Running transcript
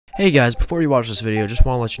Hey guys, before you watch this video, just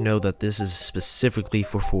want to let you know that this is specifically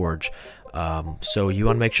for Forge. So you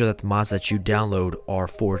want to make sure that the mods that you download are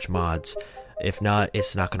Forge mods. If not,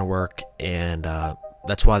 it's not going to work, and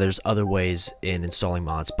that's why there's other ways in installing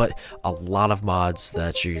mods. But a lot of mods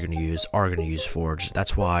that you're going to use are going to use Forge.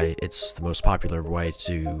 That's why it's the most popular way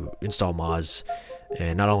to install mods,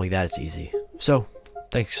 and not only that, it's easy. So,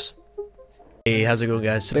 thanks. Hey, how's it going,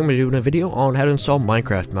 guys? Today I'm going to be doing a video on how to install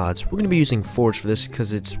Minecraft mods. We're going to be using Forge for this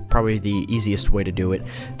because it's probably the easiest way to do it.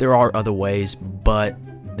 There are other ways, but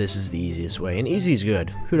this is the easiest way, and easy is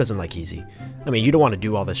good. Who doesn't like easy? I mean, you don't want to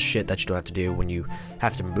do all this shit that you don't have to do when you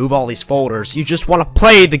have to move all these folders. You just want to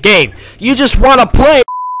play the game. You just want to play.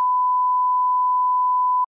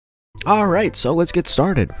 Alright, so let's get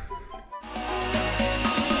started.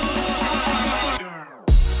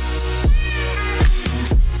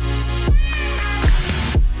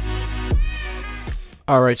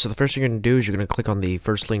 Alright, so the first thing you're going to do is you're going to click on the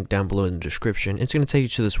first link down below in the description. It's going to take you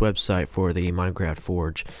to this website for the Minecraft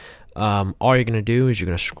Forge. All you're going to do is you're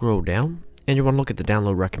going to scroll down, and you want to look at the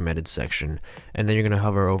download recommended section. And then you're going to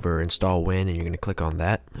hover over install when, and you're going to click on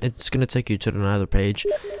that. It's going to take you to another page.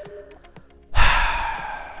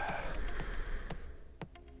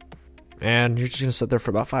 And you're just going to sit there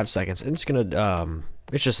for about 5 seconds. And it's going to,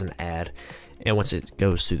 it's just an ad. And once it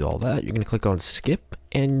goes through all that, you're going to click on skip,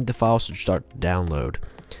 and the file should start to download.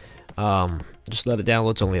 Just let it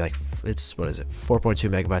download. It's only like, what is it, 4.2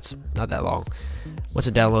 megabytes, not that long. Once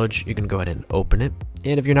it downloads, you can go ahead and open it.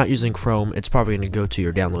 And if you're not using Chrome, it's probably going to go to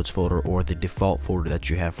your downloads folder or the default folder that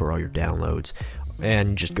you have for all your downloads.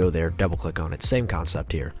 And just go there, double click on it. Same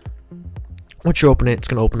concept here. Once you open it, it's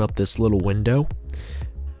going to open up this little window.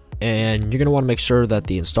 And you're going to want to make sure that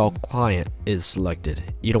the install client is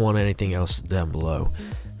selected. You don't want anything else down below.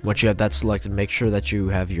 Once you have that selected, make sure that you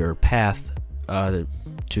have your path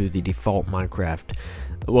to the default Minecraft,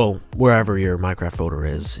 well, wherever your Minecraft folder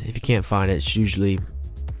is. If you can't find it, it's usually,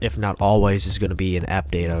 if not always, is going to be an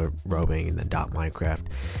app data roaming in the .minecraft.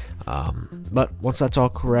 But once that's all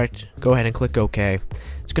correct, go ahead and click OK.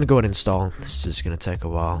 It's going to go ahead and install. This is going to take a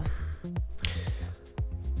while.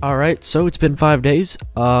 Alright, so it's been 5 days.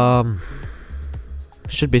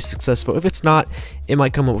 Should be successful. If it's not, it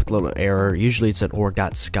might come up with a little error. Usually it's an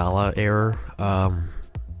org.scala error.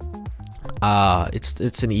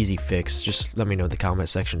 It's an easy fix. Just let me know in the comment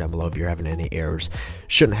section down below if you're having any errors.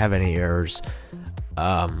 Shouldn't have any errors.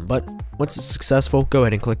 But once it's successful, go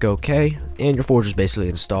ahead and click OK, and your Forge is basically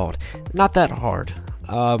installed. Not that hard.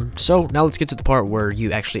 So now let's get to the part where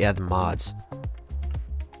you actually add the mods.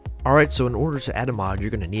 Alright, so in order to add a mod,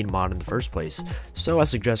 you're going to need a mod in the first place. So I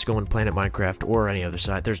suggest going to Planet Minecraft or any other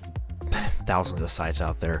site. There's thousands of sites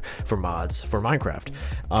out there for mods for Minecraft.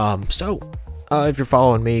 If you're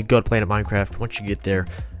following me, go to Planet Minecraft. Once you get there,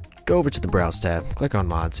 go over to the Browse tab, click on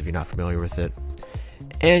mods if you're not familiar with it.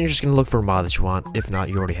 And you're just going to look for a mod that you want. If not,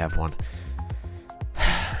 you already have one.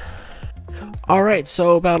 Alright,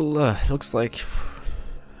 so about, looks like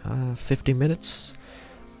 50 minutes.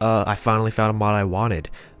 I finally found a mod I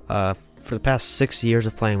wanted. For the past 6 years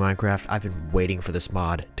of playing Minecraft, I've been waiting for this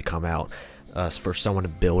mod to come out, for someone to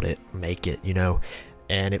build it, make it, you know,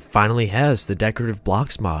 and it finally has, the decorative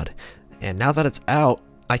blocks mod. And now that it's out,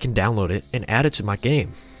 I can download it and add it to my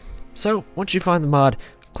game. So once you find the mod,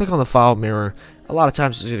 click on the file mirror. A lot of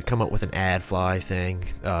times it's going to come up with an ad fly thing.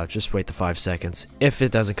 Just wait the 5 seconds. If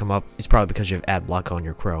it doesn't come up, it's probably because you have ad block on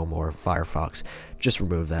your Chrome or Firefox. Just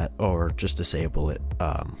remove that or just disable it.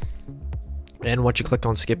 And once you click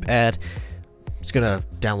on skip ad, it's going to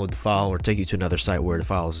download the file or take you to another site where the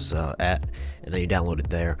file is at, and then you download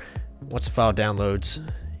it there. Once the file downloads,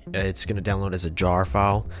 it's going to download as a jar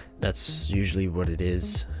file. That's usually what it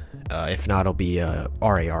is. If not, it'll be a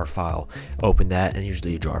RAR file. Open that, and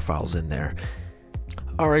usually a jar file's in there.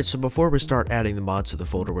 Alright, so before we start adding the mods to the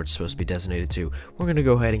folder where it's supposed to be designated to, we're going to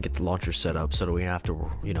go ahead and get the launcher set up so that we don't have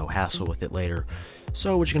to, you know, hassle with it later.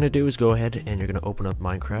 So what you're going to do is go ahead and you're going to open up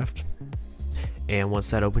Minecraft. And once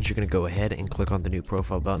that opens, you're going to go ahead and click on the new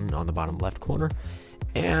profile button on the bottom left corner.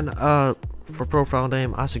 And for profile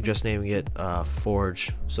name, I suggest naming it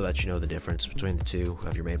Forge so that you know the difference between the two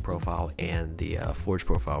of your main profile and the Forge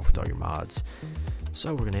profile with all your mods.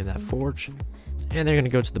 So we're going to name that Forge. And then you're going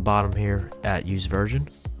to go to the bottom here at use version.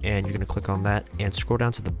 And you're going to click on that and scroll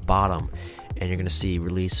down to the bottom. And you're going to see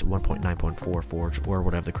release 1.9.4 Forge or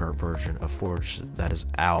whatever the current version of Forge that is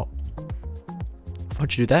out.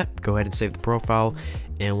 Once you do that, go ahead and save the profile,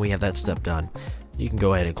 and we have that step done. You can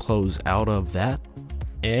go ahead and close out of that,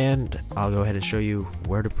 and I'll go ahead and show you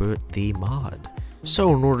where to put the mod.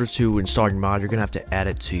 So in order to install your mod, you're going to have to add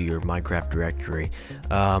it to your Minecraft directory.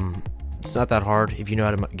 It's not that hard. If you know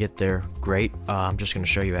how to get there, great. I'm just going to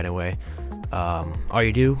show you anyway. All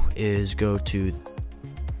you do is go to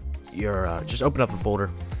your, just open up a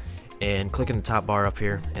folder and click in the top bar up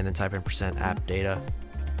here and then type in %app data.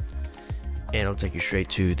 And it'll take you straight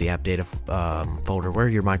to the app data folder where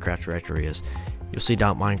your Minecraft directory is. You'll see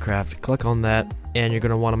 .minecraft, click on that, and you're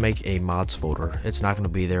going to want to make a mods folder. It's not going to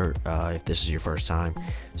be there if this is your first time.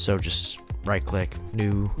 So just right click,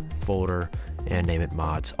 new folder, and name it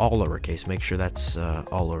mods, all lowercase. Make sure that's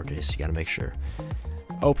all lowercase, you got to make sure.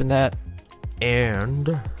 Open that, and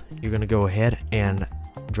you're going to go ahead and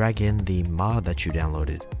drag in the mod that you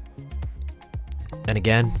downloaded. And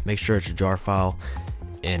again, make sure it's a jar file,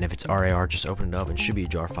 and if it's RAR, just open it up and it should be a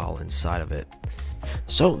jar file inside of it.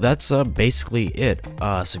 So that's basically it.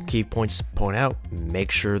 Some key points to point out: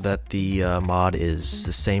 make sure that the mod is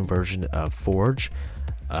the same version of Forge.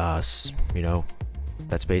 You know,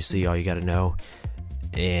 that's basically all you got to know.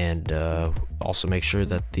 And also make sure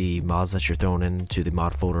that the mods that you're throwing into the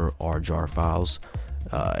mod folder are jar files.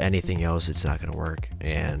 Anything else, it's not going to work.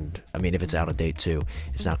 And I mean, if it's out of date too,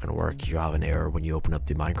 it's not going to work. You'll have an error when you open up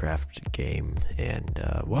the Minecraft game. And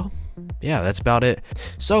well, yeah, that's about it.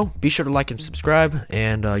 So be sure to like and subscribe,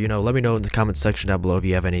 and you know, let me know in the comment section down below if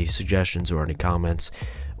you have any suggestions or any comments,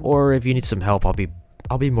 or if you need some help.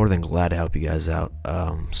 I'll be more than glad to help you guys out.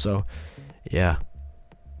 So yeah,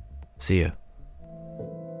 see ya.